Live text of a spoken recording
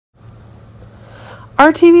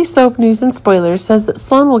Our TV soap News and Spoilers says that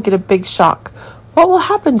Sloan will get a big shock. What will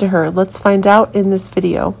happen to her? Let's find out in this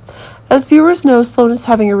video. As viewers know, Sloan is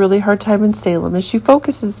having a really hard time in Salem as she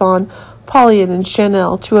focuses on Paulian and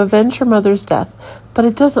Chanel to avenge her mother's death, but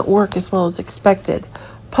it doesn't work as well as expected.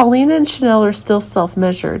 Paulina and Chanel are still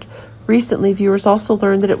self-measured. Recently, viewers also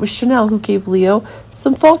learned that it was Chanel who gave Leo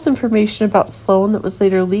some false information about Sloan that was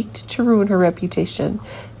later leaked to ruin her reputation.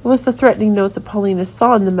 It was the threatening note that Paulina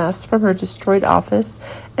saw in the mess from her destroyed office,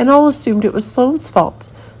 and all assumed it was Sloan's fault.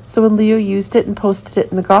 So when Leo used it and posted it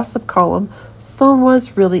in the gossip column, Sloan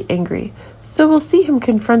was really angry. So we'll see him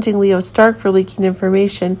confronting Leo Stark for leaking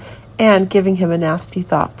information and giving him a nasty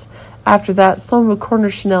thought. After that, Sloan would corner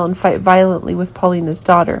Chanel and fight violently with Paulina's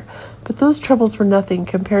daughter. But those troubles were nothing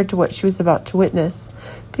compared to what she was about to witness.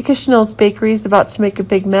 Because Chanel's bakery is about to make a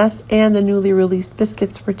big mess and the newly released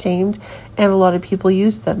biscuits were tamed and a lot of people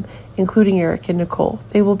used them, including Eric and Nicole.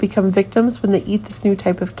 They will become victims when they eat this new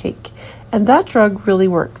type of cake. And that drug really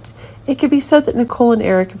worked. It could be said that Nicole and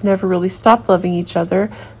Eric have never really stopped loving each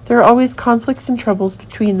other. There are always conflicts and troubles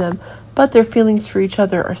between them, but their feelings for each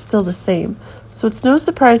other are still the same. So it's no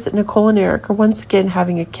surprise that Nicole and Eric are once again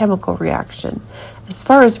having a chemical reaction. As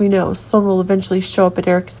far as we know, Sloan will eventually show up at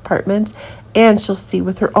Eric's apartment, and she'll see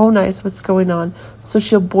with her own eyes what's going on, so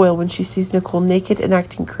she'll boil when she sees Nicole naked and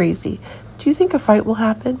acting crazy. Do you think a fight will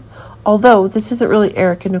happen? Although, this isn't really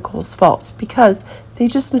Eric and Nicole's fault, because they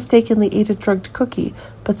just mistakenly ate a drugged cookie,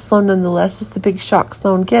 but Sloan nonetheless is the big shock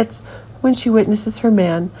Sloan gets when she witnesses her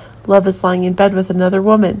man. Love is lying in bed with another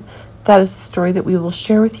woman. That is the story that we will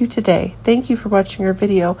share with you today. Thank you for watching our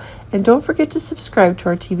video, and don't forget to subscribe to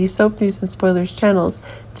our TV Soap News and Spoilers channels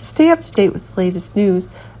to stay up to date with the latest news,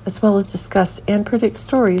 as well as discuss and predict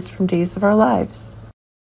stories from days of our lives.